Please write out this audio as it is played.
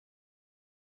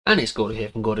And it's Gordo here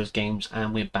from Gordo's Games,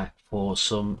 and we're back for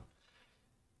some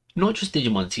not just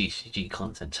Digimon TCG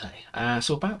content today.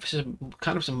 So we're back for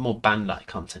some more Bandai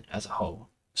content as a whole.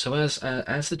 So as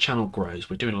the channel grows,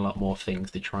 we're doing a lot more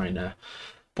things to try and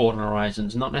broaden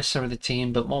horizons. Not necessarily the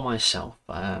team, but more myself.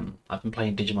 I've been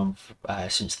playing Digimon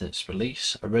since its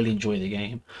release. I really enjoy the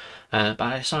game, but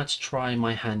I decided to try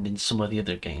my hand in some of the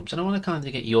other games, and I want to kind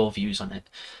of get your views on it.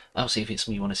 I'll see if it's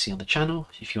something you want to see on the channel,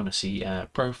 if you want to see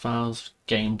profiles,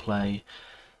 gameplay.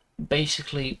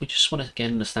 Basically, we just want to get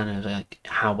an understanding of like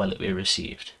how well it will be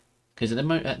received. Because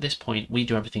at this point, we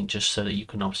do everything just so that you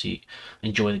can obviously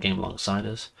enjoy the game alongside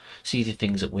us. See the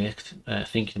things that we're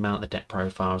thinking about, the deck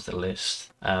profiles, the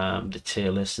list, the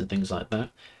tier lists, and things like that.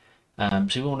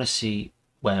 So we want to see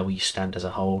where we stand as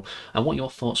a whole and what your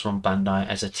thoughts are on Bandai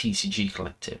as a TCG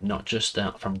collective, not just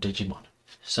from Digimon.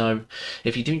 So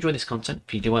if you do enjoy this content,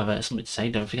 if you do have something to say,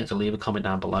 don't forget to leave a comment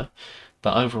down below.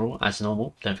 But overall, as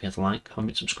normal, don't forget to like,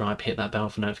 comment, subscribe, hit that bell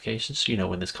for notifications so you know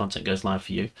when this content goes live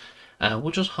for you. We'll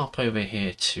just hop over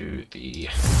here to the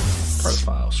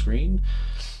profile screen,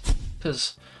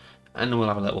 and we'll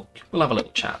have a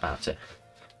little chat about it.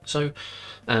 So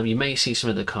you may see some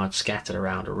of the cards scattered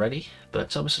around already,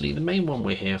 but obviously the main one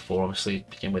we're here for, obviously to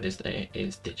begin with, is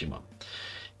Digimon.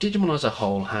 Digimon as a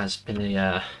whole has been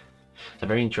a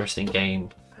very interesting game.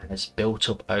 Has built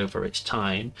up over its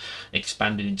time,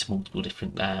 expanded into multiple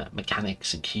different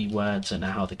mechanics and keywords, and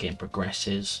how the game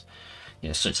progresses. You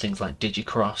know, such things like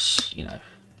Digicross.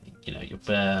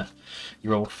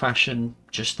 Your old-fashioned,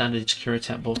 just standard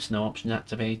security bots, no options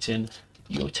activating.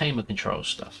 Your tamer control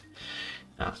stuff.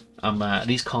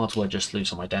 These cards were just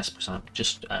loose on my desk because I'm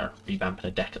just revamping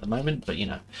a deck at the moment. But you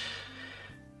know,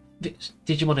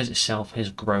 Digimon as itself has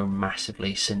grown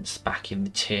massively since back in the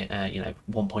tier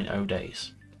 1.0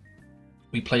 days.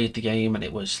 We played the game and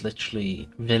it was literally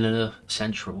vanilla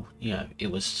central. You know,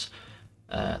 it was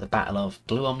the battle of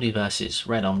Blue Omni versus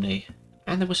Red Omni,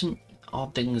 and there were some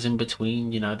odd things in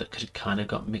between, you know, that could kind of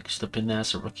got mixed up in there.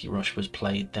 So Rookie Rush was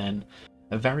played then,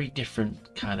 a very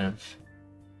different kind of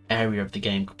area of the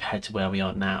game compared to where we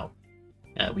are now.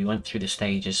 We went through the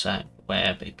stages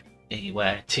where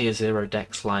tier 0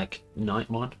 decks like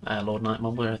Nightmon, Lord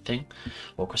Nightmon were a thing,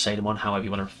 or Crusadermon, however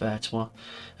you want to refer to her.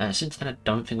 Since then, I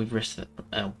don't think we've risked it.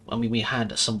 I mean, we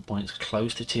had at some points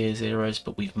close to tier 0s,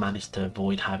 but we've managed to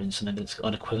avoid having something that's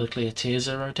unequivocally a tier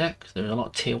 0 deck. There are a lot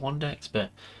of tier 1 decks, but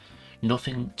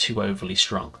nothing too overly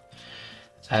strong.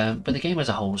 But the game as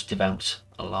a whole has developed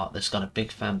a lot. There's got a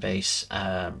big fan base,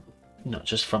 not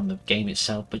just from the game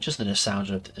itself, but just the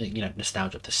nostalgia of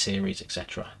nostalgia of the series,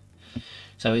 etc.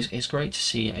 So it's great to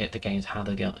see how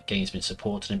the game's been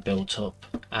supported and built up,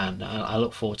 and I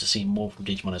look forward to seeing more from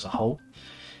Digimon as a whole.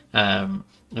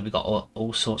 We've got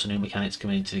all sorts of new mechanics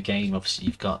coming into the game. Obviously,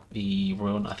 you've got the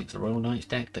I think it's the Royal Knights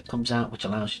deck that comes out, which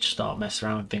allows you to start messing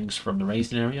around with things from the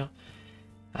raising area.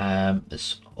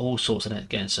 There's all sorts of decks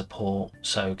getting support.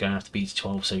 So going after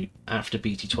BT12, so after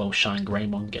BT12, Shine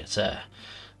Greymon gets a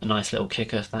nice little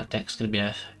kicker. That deck's going to be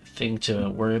a thing to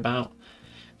worry about.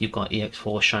 You've got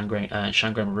EX4 Shine Grey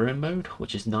Maroon mode,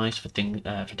 which is nice for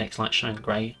decks like Shine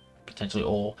Grey, potentially,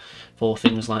 or for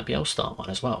things like the L-Star one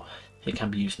as well. It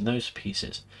can be used in those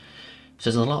pieces.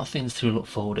 So there's a lot of things to look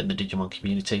forward in the Digimon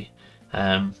community.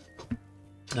 Now,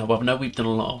 I know we've done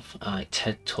a lot of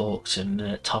TED Talks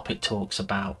and topic talks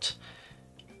about,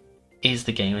 is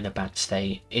the game in a bad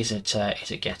state? Is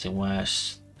it getting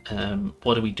worse?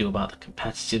 What do we do about the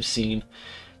competitive scene?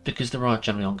 Because there are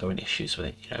generally ongoing issues with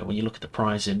it. You know, when you look at the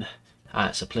pricing,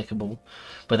 it's applicable,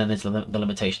 but then there's the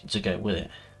limitations to go with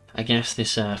it. I guess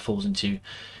this falls into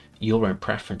your own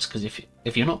preference, because if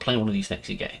you're not playing one of these decks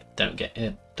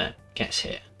that gets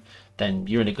hit, then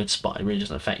you're in a good spot. It really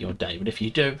doesn't affect your day. But if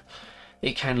you do,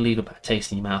 it can leave a bad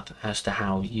taste in your mouth as to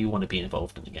how you want to be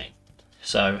involved in the game.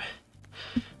 So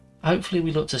hopefully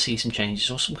we look to see some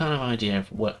changes or some kind of idea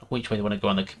of which way they want to go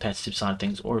on the competitive side of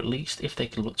things, or at least if they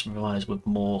can look to provide us with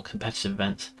more competitive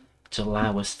events to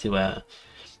allow us to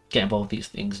get involved in these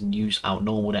things and use our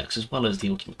normal decks as well as the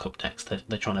Ultimate Cup decks that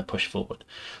they're trying to push forward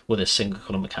with a single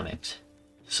colour mechanics.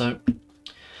 So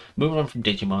moving on from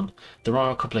Digimon, there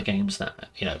are a couple of games that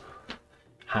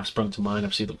have sprung to mind,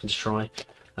 obviously looking to try.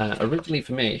 Originally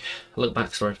for me, a little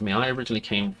backstory for me, I originally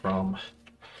came from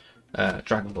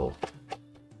Dragon Ball.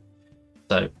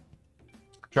 So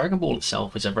Dragon Ball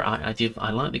itself is I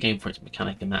like the game for its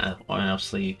mechanic and that,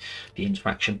 obviously the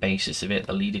interaction basis of it,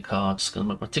 the leader cards.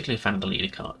 I'm particularly a fan of the leader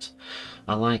cards.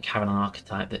 I like having an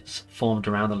archetype that's formed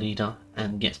around the leader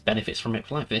and gets benefits from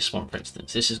it. Like this one, for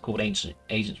instance, this is called Agents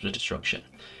of Destruction,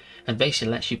 and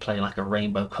basically lets you play like a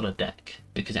rainbow coloured deck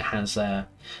because it has a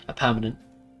permanent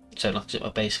So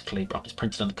like basically, it's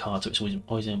printed on the card, so it's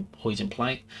always in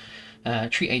play.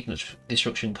 Treat Agent of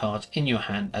Destruction cards in your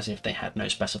hand as if they had no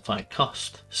specified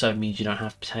cost, so it means you don't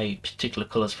have to pay particular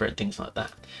colours for it, things like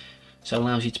that. So it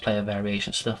allows you to play a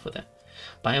variation of stuff with it.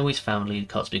 But I always found leader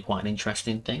cards to be quite an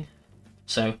interesting thing.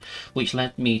 So, which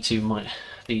led me to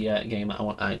the game that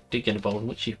I did get involved in,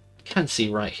 which you can see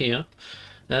right here,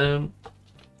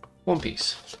 One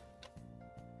Piece.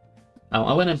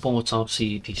 I went and bought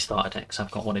obviously the starter decks.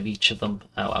 I've got one of each of them.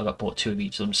 I got bought 2 of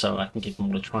each of them, so I can give them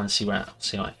all a try and see how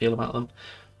I feel about them.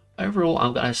 Overall,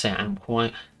 I'm gonna say I'm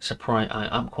quite surprised.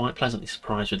 I'm quite pleasantly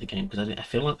surprised with the game because I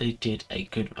feel like they did a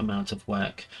good amount of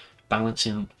work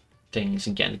balancing things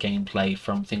and getting the gameplay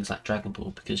from things like Dragon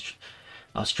Ball, because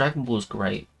Dragon Ball is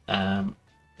great.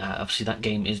 Obviously, that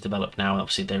game is developed now.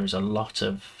 Obviously, there is a lot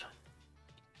of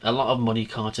money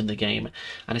cards in the game,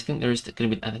 and I think there's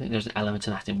an element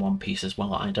of that in One Piece as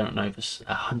well. I don't know if it's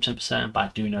 100%, but I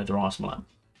do know there are some like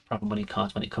proper money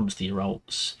cards when it comes to your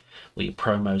alts or your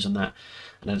promos and that.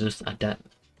 And that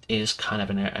is kind of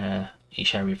an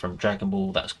each area from Dragon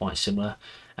Ball that's quite similar.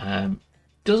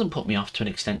 Doesn't put me off to an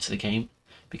extent to the game,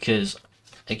 because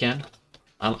again,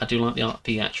 I do like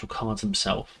the actual cards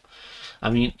themselves. I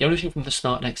mean, the only thing from the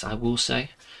start decks I will say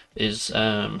is,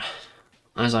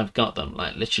 as I've got them,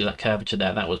 like literally that curvature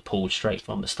there, that was pulled straight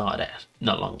from the starter deck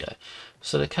not long ago.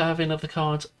 So the curving of the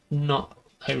cards, not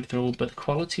overly thrilled, but the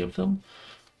quality of them,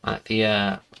 like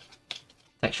the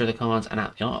texture of the cards and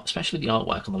the art, especially the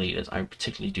artwork on the leaders, I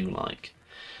particularly do like.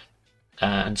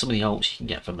 And some of the alts you can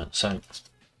get from it. So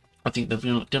I think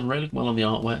they've done really well on the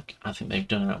artwork. I think they've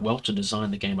done well to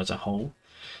design the game as a whole.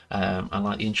 I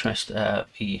like the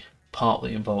the part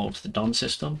that involves the Don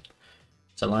system.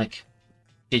 So like,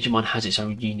 Digimon has its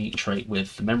own unique trait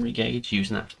with the memory gauge,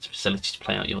 using that facility to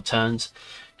play out your turns.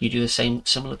 You do the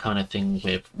similar kind of thing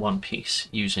with One Piece,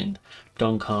 using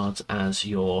Don cards as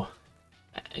your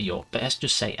let's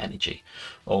just say energy,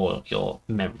 or your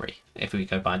memory, if we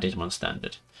go by Digimon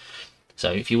standard.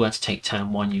 So if you were to take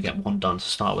turn 1, you get 1 Don to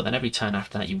start with, and every turn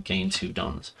after that you gain 2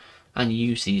 Dons. And you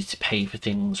use these to pay for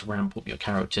things, ramp up your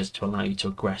characters to allow you to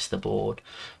aggress the board,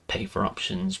 pay for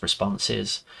options,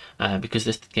 responses, because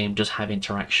this game does have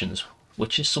interactions,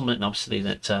 which is something obviously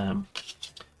that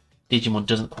Digimon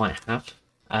doesn't quite have.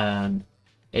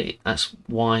 That's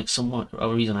why somewhat a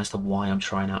reason as to why I'm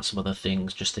trying out some other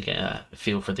things, just to get a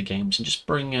feel for the games and just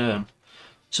bring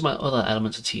some other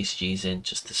elements of TCGs in,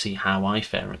 just to see how I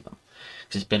fare in them.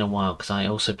 Because it's been a while, because I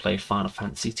also played Final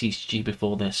Fantasy TCG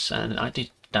before this, and I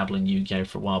did dabble in Yu-Gi-Oh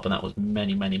for a while, but that was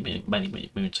many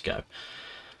moons ago.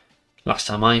 Last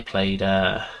time I played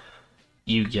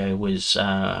Yu-Gi-Oh was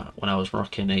when I was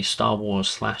rocking a Star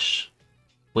Wars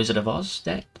 / Wizard of Oz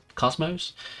deck,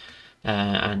 Cosmos,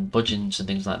 and Budgeons and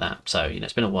things like that. So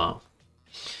it's been a while.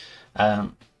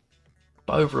 But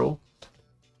overall,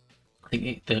 I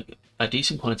think a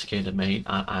decent quality game they made.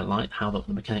 I like how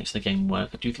the mechanics of the game work.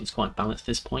 I do think it's quite balanced at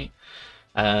this point.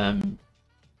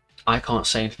 I can't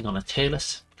say anything on a tier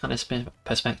list kind of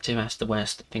perspective as to where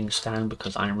things stand,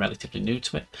 because I'm relatively new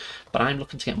to it, but I'm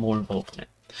looking to get more involved in it.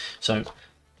 So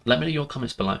let me know your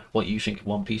comments below what you think of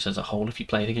One Piece as a whole, if you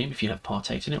play the game, if you have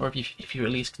partaken in it, or if you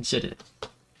at least considered it.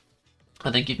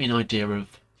 And then give me an idea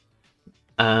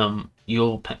of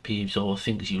your pet peeves or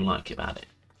things you like about it.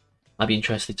 I'd be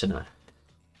interested to know.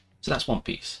 So that's One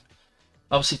Piece.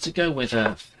 Obviously, to go with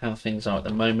how things are at the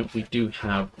moment, we do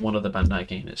have one of the Bandai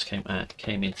games that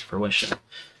came into fruition.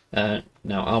 Now,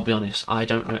 I'll be honest, I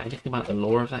don't know anything about the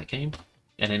lore of that game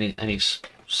in any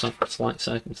slight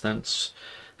circumstance,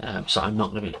 so I'm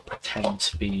not going to pretend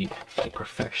to be a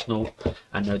professional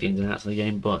and know the ins and outs of the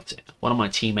game. But one of my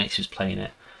teammates who's playing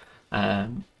it,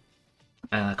 and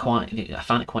I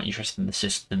found it quite interesting, the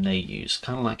system they use,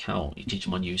 kind of like how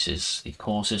Digimon uses the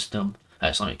core system.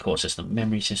 It's not a core system,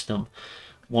 memory system.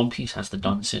 One Piece has the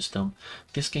Don system.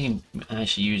 This game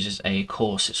actually uses a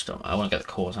core system. I won't get the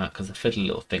cores out because they're fiddly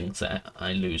little things that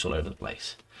I lose all over the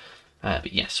place.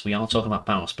 But yes, we are talking about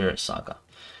Battle Spirits Saga.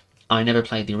 I never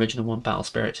played the original one, Battle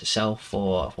Spirits itself,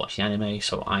 or I've watched the anime,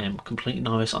 so I am completely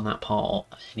novice on that part or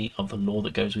any of the lore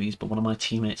that goes with these, but one of my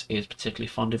teammates is particularly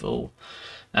fond of it all.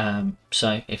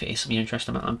 So if it is something you're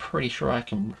interested in, I'm pretty sure I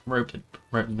can rope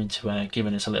them into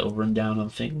giving us a little rundown on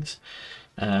things.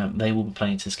 They will be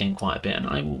playing into this game quite a bit, and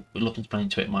I will be looking to play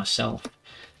into it myself.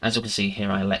 As you can see here,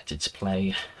 I elected to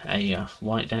play a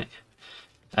white deck.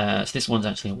 So this one's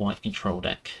actually a white control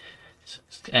deck.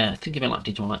 Think of it like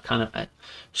Digimon, like kind of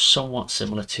somewhat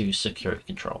similar to Security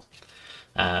Control.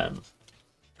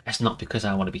 It's not because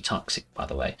I want to be toxic, by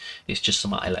the way. It's just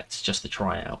something I elect just to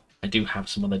try out. I do have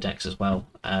some other decks as well.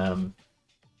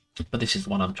 but this is the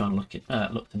one I'm trying to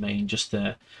look to main just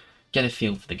to get a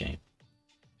feel for the game.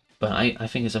 But I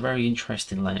think it's a very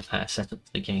interesting setup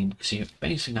to the game, because you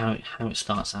basically how it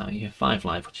starts out. You have 5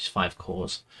 life, which is 5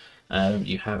 cores.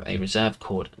 You have a reserve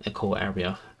core, a core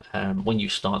area. When you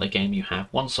start the game, you have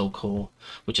 1 soul core,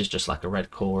 which is just like a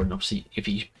red core, and obviously if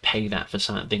you pay that for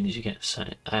certain things, you get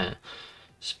certain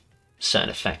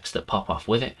effects that pop off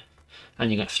with it. And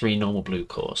you get 3 normal blue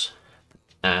cores.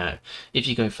 If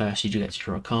you go first, you do get to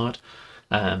draw a card,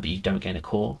 but you don't gain a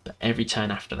core. But every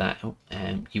turn after that,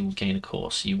 you will gain a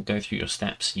core. So you will go through your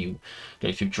steps. You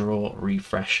go through draw,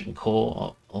 refresh, and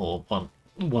core, or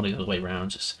one of the way around.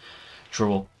 Just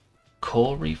draw,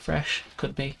 core, refresh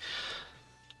could be.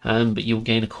 But you'll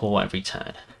gain a core every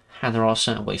turn. And there are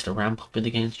certain ways to ramp up in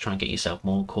the game to try and get yourself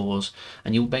more cores,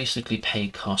 and you'll basically pay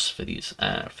costs for these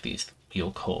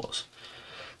your cores.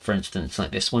 For instance,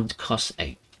 like this one costs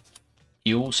 8.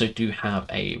 You also do have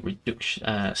a reduction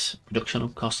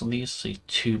of cost on these, so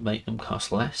to make them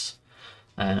cost less.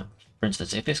 For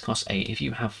instance, if this costs 8, if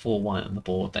you have 4 white on the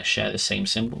board that share the same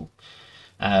symbol,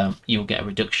 you'll get a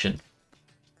reduction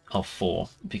of 4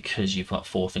 because you've got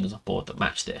 4 things on board that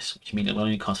match this, which means it will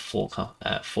only cost 4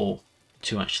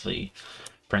 to actually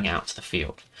bring it out to the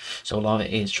field. So a lot of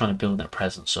it is trying to build that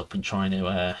presence up and trying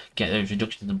to get those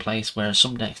reductions in place, whereas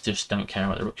some decks just don't care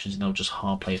about the reductions and they'll just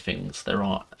hard play things. There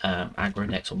are aggro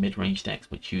decks or mid-range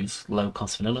decks which use low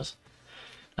cost vanillas,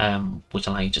 which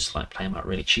allow you just like play them out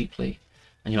really cheaply.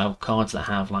 And you have cards that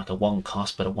have like a 1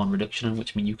 cost but a 1 reduction,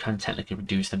 which means you can technically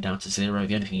reduce them down to 0.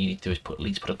 The only thing you need to do is at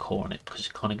least put a core on it, because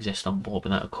it can't exist on board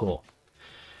without a core.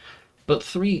 But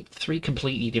three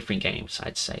completely different games,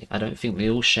 I'd say. I don't think they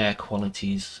all share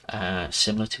qualities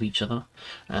similar to each other.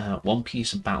 One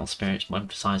Piece and Battle Spirits were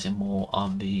emphasizing more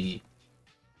on the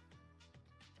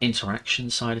interaction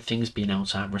side of things, being able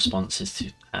to have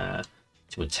responses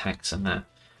to attacks and that.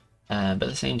 But at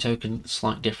the same token,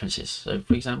 slight differences. So,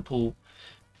 for example,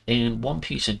 in One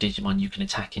Piece and Digimon, you can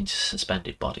attack into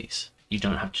suspended bodies. You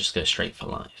don't have to just go straight for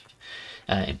life.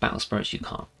 In Battle Spirits, you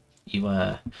can't.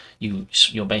 You're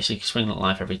basically swinging at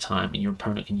life every time, and your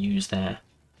opponent can use their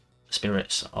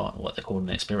spirits, or what they're calling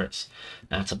their spirits,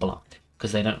 to block,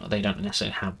 because they don't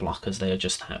necessarily have blockers. They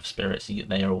just have spirits.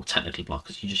 They are all technically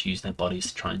blockers. You just use their bodies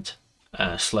to try and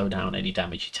slow down any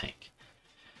damage you take.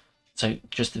 So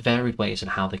just the varied ways in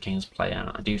how the games play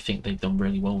out. I do think they've done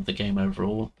really well with the game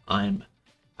overall. I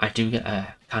do get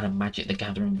a kind of Magic the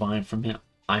Gathering vibe from it.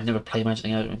 I've never played Magic the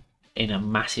Gathering in a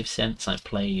massive sense. I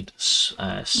played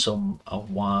some a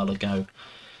while ago,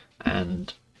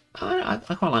 and I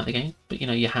quite like the game. But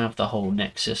you have the whole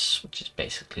Nexus, which is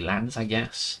basically lands, I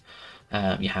guess.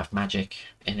 You have Magic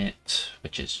in it,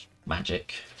 which is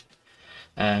Magic,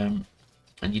 and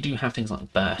you do have things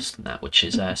like Burst and that, which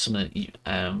is some of the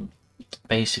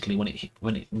basically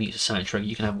when it meets a certain trigger,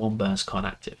 you can have 1 Burst card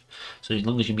active. So as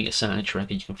long as you meet a certain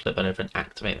trigger, you can flip it over and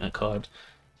activate that card.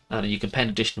 And you can pay an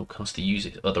additional cost to use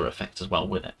other effects as well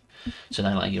with it. So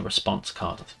they're like your response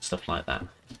card and stuff like that.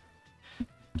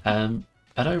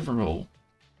 But overall,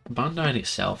 Bandai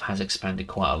itself has expanded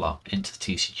quite a lot into the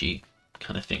TCG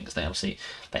kind of things. They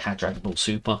had Dragon Ball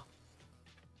Super.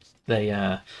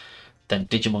 Then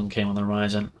Digimon came on the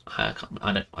horizon. I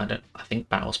think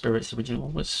Battle Spirits, the original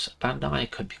one, was Bandai. I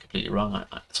could be completely wrong.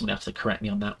 Somebody has to correct me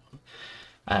on that one.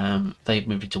 They've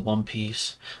moved into One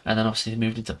Piece, and then obviously they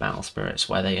moved into Battle Spirits,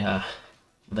 where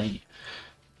they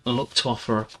look to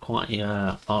offer quite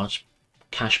a large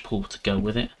cash pool to go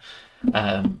with it,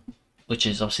 which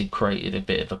has obviously created a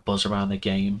bit of a buzz around the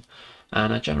game.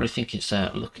 And I generally think it's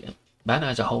Bandai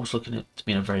as a whole is looking to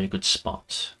be in a very good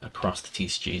spot across the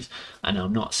TCGs. And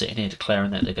I'm not sitting here declaring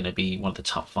that they're going to be one of the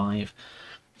top 5.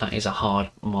 That is a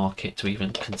hard market to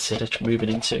even consider moving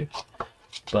into,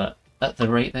 but at the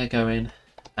rate they're going,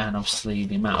 and obviously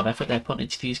the amount of effort they're putting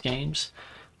into these games,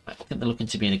 I think they're looking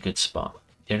to be in a good spot.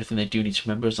 The only thing they do need to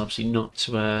remember is obviously not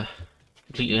to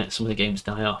completely let some of the games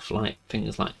die off, like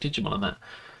things like Digimon and that,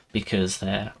 because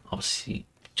they're obviously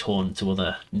torn to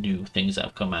other new things that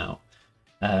have come out.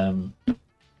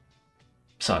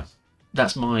 So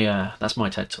that's my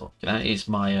TED talk. That is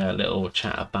my little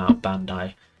chat about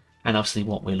Bandai, and obviously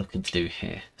what we're looking to do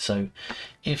here. So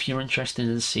if you're interested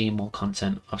in seeing more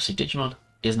content, obviously Digimon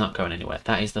is not going anywhere.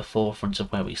 That is the forefront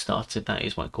of where we started. That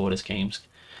is what Gordo's games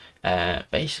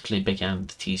basically began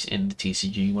in the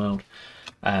TCG world.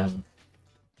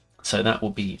 So that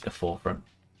will be the forefront.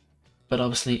 But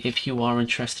obviously if you are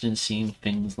interested in seeing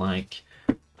things like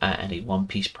any One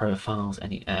Piece profiles,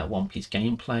 any One Piece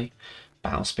gameplay,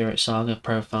 Battle Spirits Saga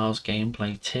profiles,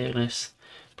 gameplay, tier lists,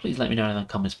 please let me know in the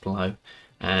comments below.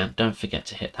 And don't forget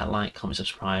to hit that like, comment,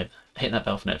 subscribe, hit that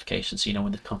bell for notifications so you know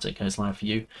when the content goes live for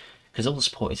you, because all the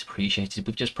support is appreciated.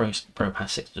 We've just pro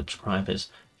past 6 subscribers.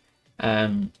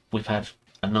 We've had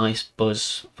a nice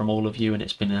buzz from all of you, and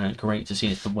it's been great to see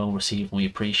it's been well received, and we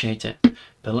appreciate it.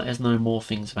 But let us know more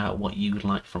things about what you would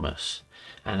like from us,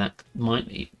 and that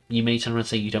you may turn around and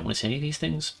say you don't want to see any of these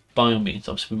things. By all means,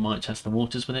 obviously we might test the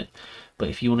waters with it, but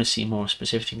if you want to see more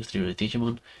specific things to do with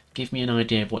Digimon, give me an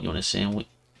idea of what you want to see, and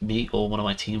me or one of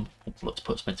my team will look to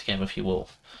put something together for you all.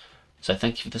 So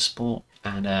thank you for the support,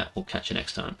 and we'll catch you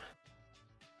next time.